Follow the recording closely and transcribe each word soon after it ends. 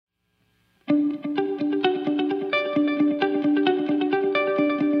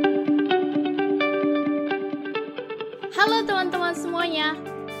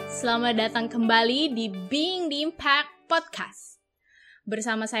selamat datang kembali di Being the Impact Podcast.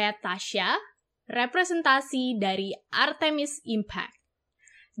 Bersama saya Tasya, representasi dari Artemis Impact,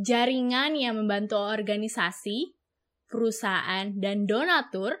 jaringan yang membantu organisasi, perusahaan, dan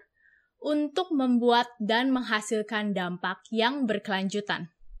donatur untuk membuat dan menghasilkan dampak yang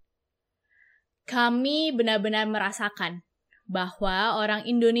berkelanjutan. Kami benar-benar merasakan bahwa orang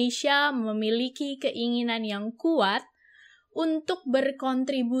Indonesia memiliki keinginan yang kuat untuk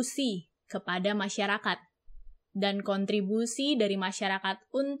berkontribusi kepada masyarakat. Dan kontribusi dari masyarakat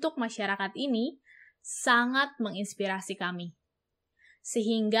untuk masyarakat ini sangat menginspirasi kami.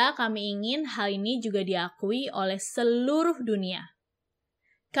 Sehingga kami ingin hal ini juga diakui oleh seluruh dunia.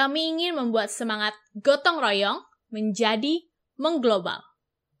 Kami ingin membuat semangat gotong royong menjadi mengglobal.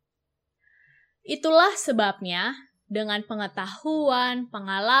 Itulah sebabnya, dengan pengetahuan,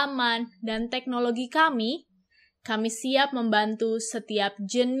 pengalaman, dan teknologi kami siap membantu setiap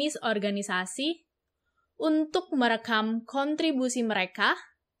jenis organisasi untuk merekam kontribusi mereka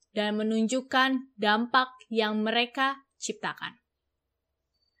dan menunjukkan dampak yang mereka ciptakan.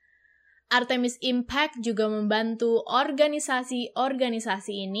 Artemis Impact juga membantu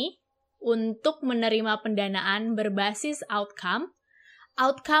organisasi-organisasi ini untuk menerima pendanaan berbasis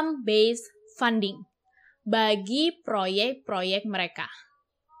outcome-based funding bagi proyek-proyek mereka.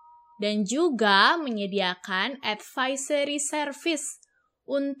 Dan juga menyediakan advisory service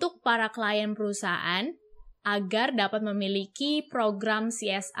untuk para klien perusahaan agar dapat memiliki program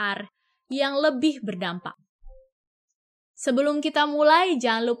CSR yang lebih berdampak. Sebelum kita mulai,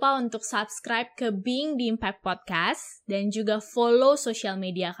 jangan lupa untuk subscribe ke Being the Impact Podcast dan juga follow sosial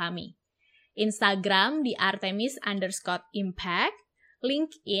media kami. Instagram di Artemis_Impact,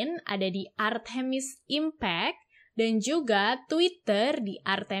 LinkedIn ada di Artemis Impact, dan juga Twitter di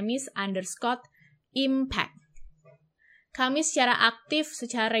Artemis_Impact. Kami secara aktif,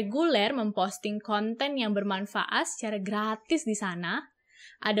 secara reguler memposting konten yang bermanfaat secara gratis di sana.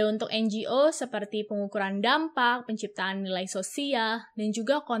 Ada untuk NGO seperti pengukuran dampak, penciptaan nilai sosial, dan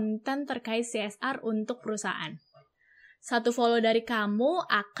juga konten terkait CSR untuk perusahaan. Satu follow dari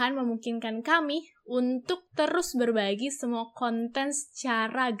kamu akan memungkinkan kami untuk terus berbagi semua konten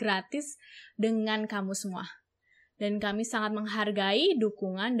secara gratis dengan kamu semua. Dan kami sangat menghargai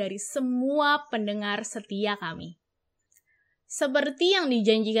dukungan dari semua pendengar setia kami. Seperti yang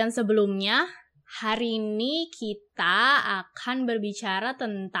dijanjikan sebelumnya, hari ini kita akan berbicara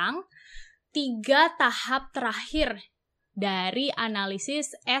tentang 3 tahap terakhir dari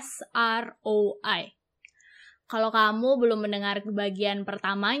analisis SROI. Kalau kamu belum mendengar bagian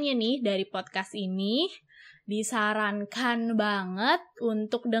pertamanya nih dari podcast ini, disarankan banget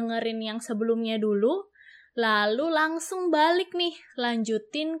untuk dengerin yang sebelumnya dulu, lalu langsung balik nih,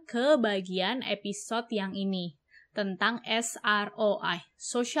 lanjutin ke bagian episode yang ini, tentang SROI,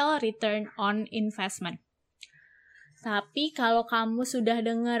 Social Return on Investment. Tapi kalau kamu sudah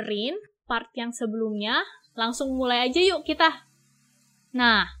dengerin part yang sebelumnya, langsung mulai aja yuk kita.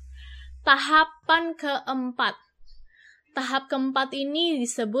 Nah, tahapan keempat. Tahap keempat ini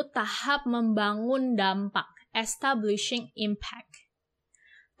disebut tahap membangun dampak, establishing impact.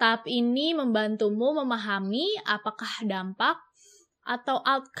 Tahap ini membantumu memahami apakah dampak atau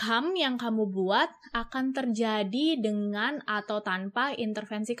outcome yang kamu buat akan terjadi dengan atau tanpa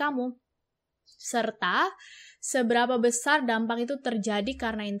intervensi kamu. Serta seberapa besar dampak itu terjadi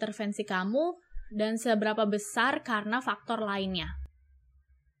karena intervensi kamu dan seberapa besar karena faktor lainnya.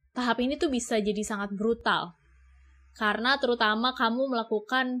 Tahap ini tuh bisa jadi sangat brutal. Karena terutama kamu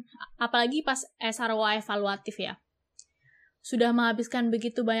melakukan, apalagi pas SROI evaluatif ya, sudah menghabiskan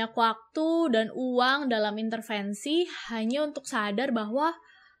begitu banyak waktu dan uang dalam intervensi hanya untuk sadar bahwa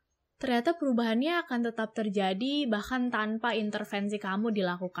ternyata perubahannya akan tetap terjadi bahkan tanpa intervensi kamu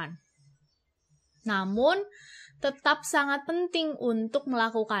dilakukan. Namun, tetap sangat penting untuk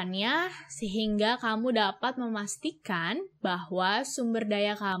melakukannya sehingga kamu dapat memastikan bahwa sumber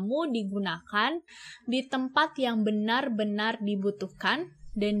daya kamu digunakan di tempat yang benar-benar dibutuhkan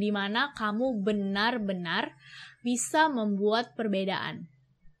dan di mana kamu benar-benar bisa membuat perbedaan.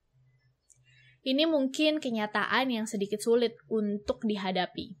 Ini mungkin kenyataan yang sedikit sulit untuk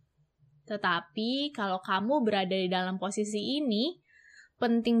dihadapi. Tetapi kalau kamu berada di dalam posisi ini,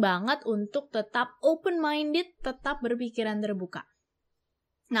 penting banget untuk tetap open-minded, tetap berpikiran terbuka.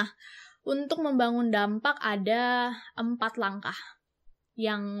 Nah, untuk membangun dampak ada 4 langkah.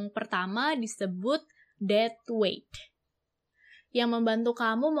 Yang pertama disebut dead weight, yang membantu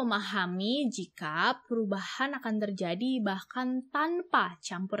kamu memahami jika perubahan akan terjadi bahkan tanpa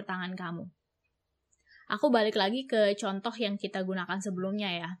campur tangan kamu. Aku balik lagi ke contoh yang kita gunakan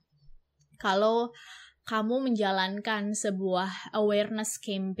sebelumnya ya. Kalau kamu menjalankan sebuah awareness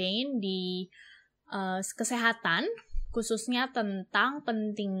campaign di kesehatan, khususnya tentang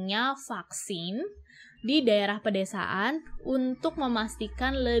pentingnya vaksin di daerah pedesaan untuk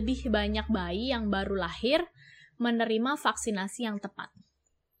memastikan lebih banyak bayi yang baru lahir menerima vaksinasi yang tepat.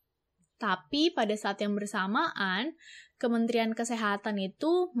 Tapi pada saat yang bersamaan, Kementerian Kesehatan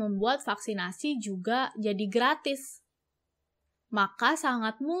itu membuat vaksinasi juga jadi gratis. Maka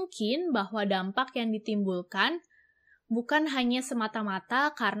sangat mungkin bahwa dampak yang ditimbulkan bukan hanya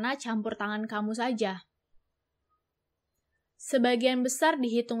semata-mata karena campur tangan kamu saja. Sebagian besar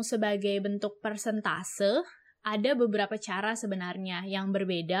dihitung sebagai bentuk persentase, ada beberapa cara sebenarnya yang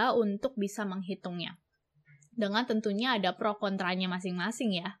berbeda untuk bisa menghitungnya. Dengan tentunya ada pro kontranya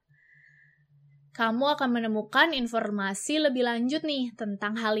masing-masing ya. Kamu akan menemukan informasi lebih lanjut nih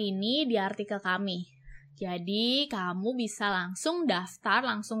tentang hal ini di artikel kami. Jadi, kamu bisa langsung daftar,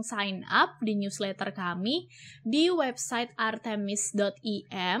 langsung sign up di newsletter kami di website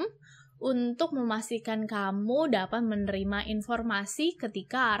artemis.im untuk memastikan kamu dapat menerima informasi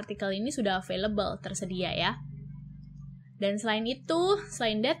ketika artikel ini sudah available, tersedia ya. Dan selain itu,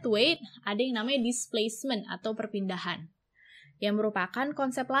 selain death weight, ada yang namanya displacement atau perpindahan, yang merupakan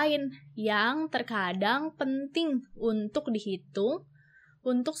konsep lain yang terkadang penting untuk dihitung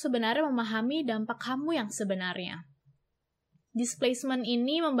untuk sebenarnya memahami dampak kamu yang sebenarnya. Displacement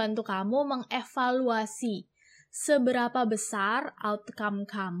ini membantu kamu mengevaluasi seberapa besar outcome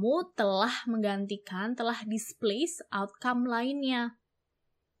kamu telah displace outcome lainnya.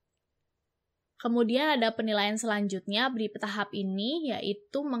 Kemudian ada penilaian selanjutnya di tahap ini,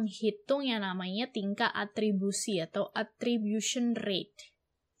 yaitu menghitung yang namanya tingkat atribusi atau attribution rate.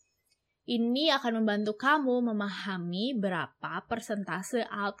 Ini akan membantu kamu memahami berapa persentase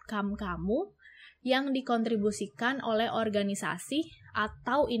outcome kamu yang dikontribusikan oleh organisasi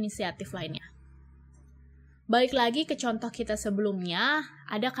atau inisiatif lainnya. Balik lagi ke contoh kita sebelumnya,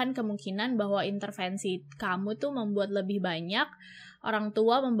 ada kan kemungkinan bahwa intervensi kamu tuh membuat lebih banyak orang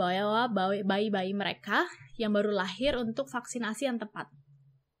tua membawa bayi-bayi mereka yang baru lahir untuk vaksinasi yang tepat.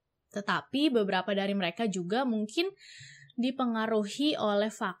 Tetapi beberapa dari mereka juga mungkin dipengaruhi oleh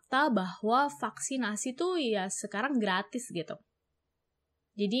fakta bahwa vaksinasi tuh ya sekarang gratis gitu.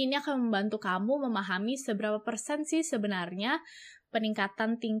 Jadi ini akan membantu kamu memahami seberapa persen sih sebenarnya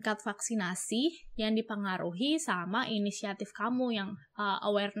peningkatan tingkat vaksinasi yang dipengaruhi sama inisiatif kamu yang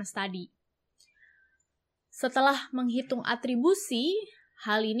awareness tadi. Setelah menghitung atribusi,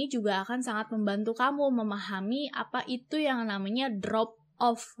 hal ini juga akan sangat membantu kamu memahami apa itu yang namanya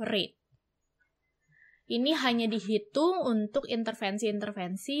drop-off rate. Ini hanya dihitung untuk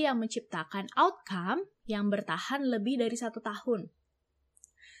intervensi-intervensi yang menciptakan outcome yang bertahan lebih dari 1 tahun.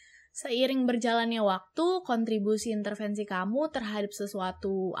 Seiring berjalannya waktu, kontribusi intervensi kamu terhadap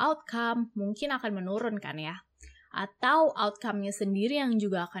sesuatu outcome mungkin akan menurun kan ya? Atau outcome-nya sendiri yang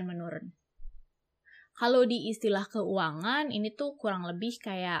juga akan menurun. Kalau di istilah keuangan, ini tuh kurang lebih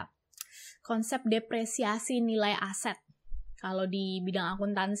kayak konsep depresiasi nilai aset. Kalau di bidang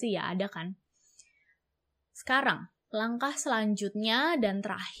akuntansi ya ada kan? Sekarang, langkah selanjutnya dan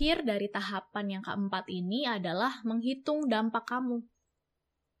terakhir dari tahapan yang keempat ini adalah menghitung dampak kamu.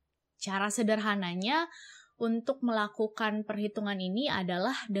 Cara sederhananya untuk melakukan perhitungan ini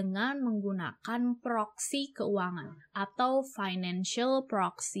adalah dengan menggunakan proksi keuangan atau financial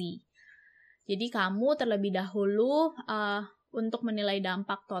proxy. Jadi kamu terlebih dahulu untuk menilai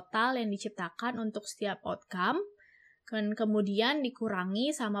dampak total yang diciptakan untuk setiap outcome, dan kemudian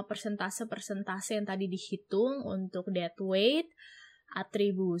dikurangi sama persentase-persentase yang tadi dihitung untuk death weight,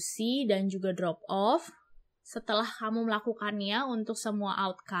 atribusi, dan juga drop-off. Setelah kamu melakukannya untuk semua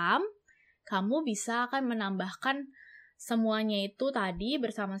outcome, kamu bisa akan menambahkan semuanya itu tadi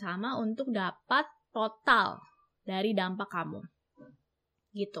bersama-sama untuk dapat total dari dampak kamu.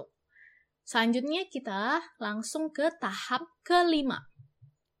 Gitu. Selanjutnya kita langsung ke tahap kelima.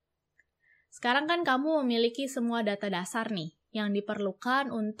 Sekarang kan kamu memiliki semua data dasar nih yang diperlukan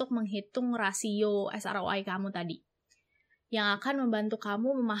untuk menghitung rasio SROI kamu tadi. Yang akan membantu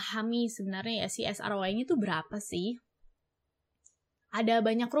kamu memahami sebenarnya ya si SROI-nya itu berapa sih? Ada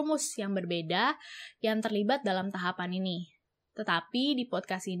banyak rumus yang berbeda yang terlibat dalam tahapan ini. Tetapi di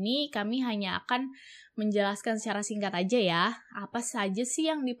podcast ini kami hanya akan menjelaskan secara singkat aja ya, apa saja sih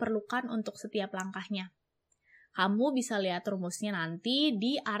yang diperlukan untuk setiap langkahnya. Kamu bisa lihat rumusnya nanti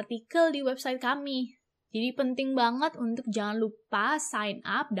di artikel di website kami. Jadi penting banget untuk jangan lupa sign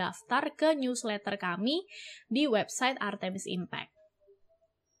up, daftar ke newsletter kami di website Artemis Impact.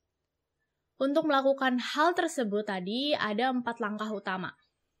 Untuk melakukan hal tersebut tadi ada 4 langkah utama.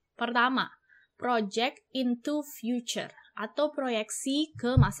 Pertama, project into future atau proyeksi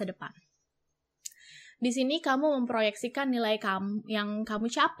ke masa depan. Di sini kamu memproyeksikan nilai yang kamu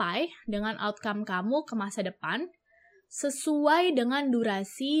capai dengan outcome kamu ke masa depan, sesuai dengan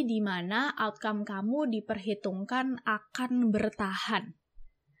durasi di mana outcome kamu diperhitungkan akan bertahan,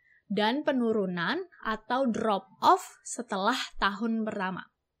 dan penurunan atau drop off setelah tahun pertama.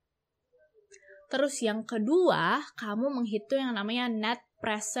 Terus yang kedua, kamu menghitung yang namanya Net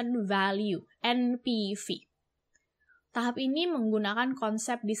Present Value, NPV. Tahap ini menggunakan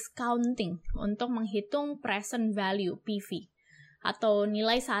konsep discounting untuk menghitung present value, PV, atau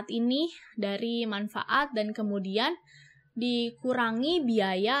nilai saat ini dari manfaat dan kemudian dikurangi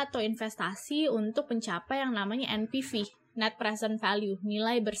biaya atau investasi untuk mencapai yang namanya NPV, Net Present Value,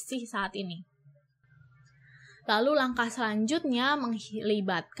 nilai bersih saat ini. Lalu langkah selanjutnya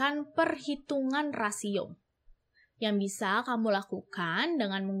melibatkan perhitungan rasio yang bisa kamu lakukan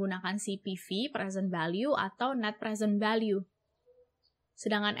dengan menggunakan CPV, Present Value, atau Net Present Value.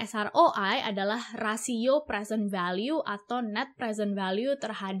 Sedangkan SROI adalah rasio Present Value atau Net Present Value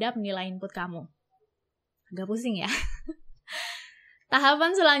terhadap nilai input kamu. Agak pusing ya?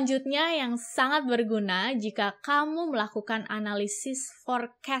 Tahapan selanjutnya yang sangat berguna jika kamu melakukan analisis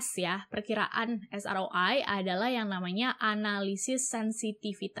forecast ya, perkiraan SROI adalah yang namanya analisis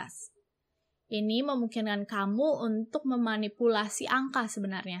sensitivitas. Ini memungkinkan kamu untuk memanipulasi angka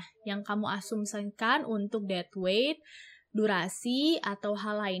sebenarnya yang kamu asumsikan untuk death weight, durasi, atau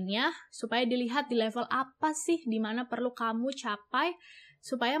hal lainnya supaya dilihat di level apa sih di mana perlu kamu capai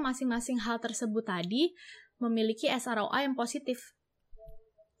supaya masing-masing hal tersebut tadi memiliki SROI yang positif.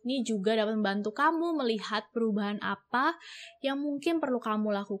 Ini juga dapat membantu kamu melihat perubahan apa yang mungkin perlu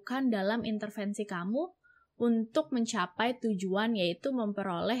kamu lakukan dalam intervensi kamu untuk mencapai tujuan, yaitu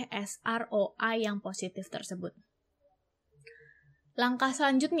memperoleh SROI yang positif tersebut. Langkah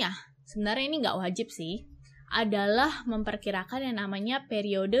selanjutnya, sebenarnya ini nggak wajib sih, adalah memperkirakan yang namanya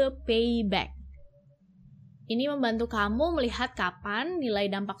periode payback. Ini membantu kamu melihat kapan nilai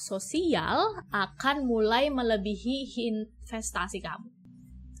dampak sosial akan mulai melebihi investasi kamu.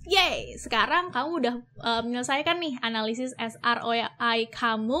 Yeay, sekarang kamu udah menyelesaikan nih analisis SROI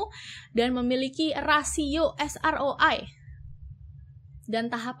kamu dan memiliki rasio SROI. Dan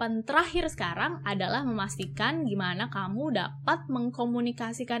tahapan terakhir sekarang adalah memastikan gimana kamu dapat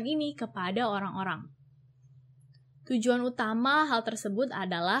mengkomunikasikan ini kepada orang-orang. Tujuan utama hal tersebut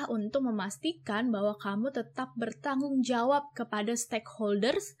adalah untuk memastikan bahwa kamu tetap bertanggung jawab kepada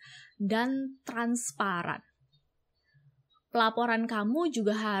stakeholders dan transparan. Pelaporan kamu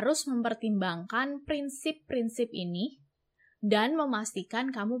juga harus mempertimbangkan prinsip-prinsip ini dan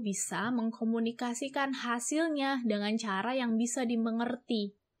memastikan kamu bisa mengkomunikasikan hasilnya dengan cara yang bisa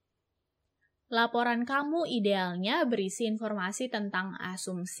dimengerti. Laporan kamu idealnya berisi informasi tentang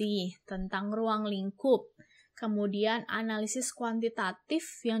asumsi, tentang ruang lingkup, kemudian analisis kuantitatif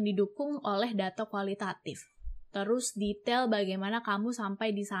yang didukung oleh data kualitatif. Terus detail bagaimana kamu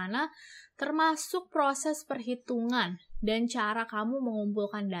sampai di sana, termasuk proses perhitungan dan cara kamu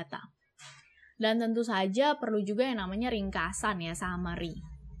mengumpulkan data. Dan tentu saja perlu juga yang namanya ringkasan ya, summary.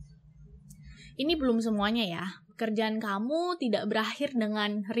 Ini belum semuanya ya. Pekerjaan kamu tidak berakhir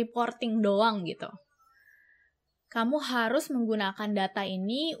dengan reporting doang gitu. Kamu harus menggunakan data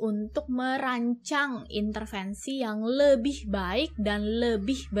ini untuk merancang intervensi yang lebih baik dan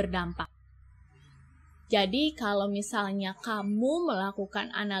lebih berdampak. Jadi, kalau misalnya kamu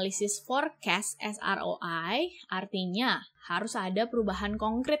melakukan analisis forecast SROI, artinya harus ada perubahan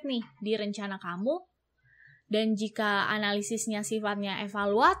konkret nih di rencana kamu. Dan jika analisisnya sifatnya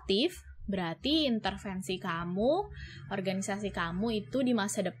evaluatif, berarti intervensi kamu, organisasi kamu itu di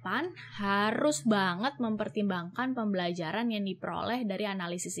masa depan harus banget mempertimbangkan pembelajaran yang diperoleh dari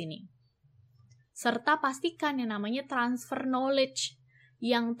analisis ini. Serta pastikan yang namanya transfer knowledge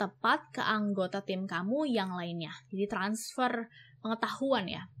yang tepat ke anggota tim kamu yang lainnya. Jadi transfer pengetahuan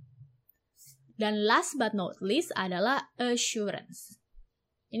ya. Dan last but not least adalah assurance.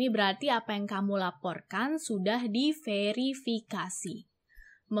 Ini berarti apa yang kamu laporkan sudah diverifikasi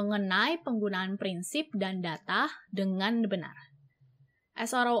mengenai penggunaan prinsip dan data dengan benar.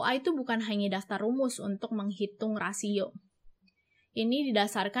 SROI itu bukan hanya daftar rumus untuk menghitung rasio. Ini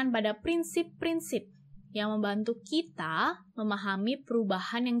didasarkan pada prinsip-prinsip yang membantu kita memahami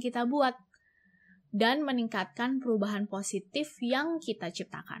perubahan yang kita buat dan meningkatkan perubahan positif yang kita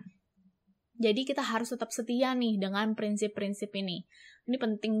ciptakan. Jadi kita harus tetap setia nih dengan prinsip-prinsip ini. Ini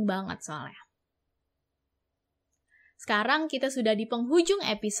penting banget soalnya. Sekarang kita sudah di penghujung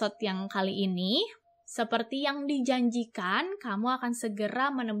episode yang kali ini. Seperti yang dijanjikan, kamu akan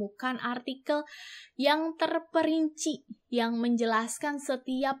segera menemukan artikel yang terperinci yang menjelaskan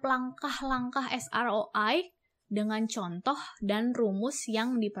setiap langkah-langkah SROI dengan contoh dan rumus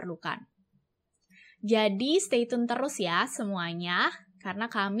yang diperlukan. Jadi stay tune terus ya semuanya, karena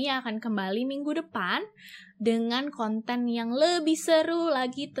kami akan kembali minggu depan dengan konten yang lebih seru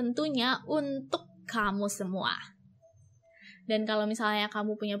lagi tentunya untuk kamu semua. Dan kalau misalnya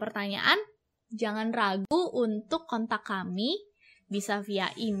kamu punya pertanyaan, jangan ragu untuk kontak kami, bisa via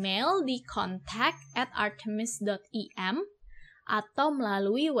email di contact@artemis.im atau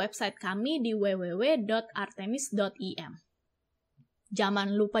melalui website kami di www.artemis.im.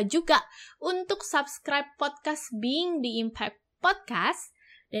 Jangan lupa juga untuk subscribe podcast Being the Impact Podcast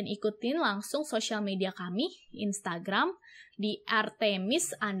dan ikutin langsung sosial media kami, Instagram di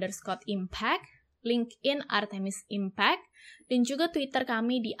Artemis_Impact, LinkedIn Artemis Impact, dan juga Twitter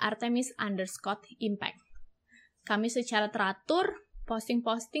kami di Artemis_Impact. Kami secara teratur posting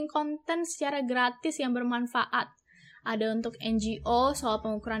konten secara gratis yang bermanfaat. Ada untuk NGO soal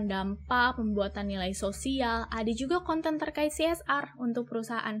pengukuran dampak, pembuatan nilai sosial, ada juga konten terkait CSR untuk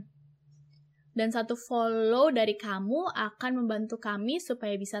perusahaan. Dan satu follow dari kamu akan membantu kami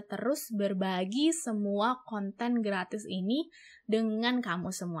supaya bisa terus berbagi semua konten gratis ini dengan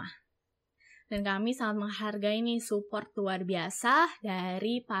kamu semua. Dan kami sangat menghargai nih support luar biasa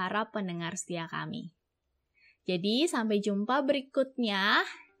dari para pendengar setia kami. Jadi sampai jumpa berikutnya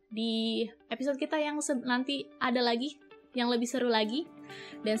di episode kita yang nanti ada lagi, yang lebih seru lagi.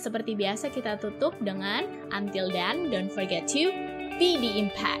 Dan seperti biasa kita tutup dengan until then, don't forget to be the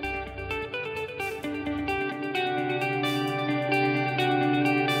impact.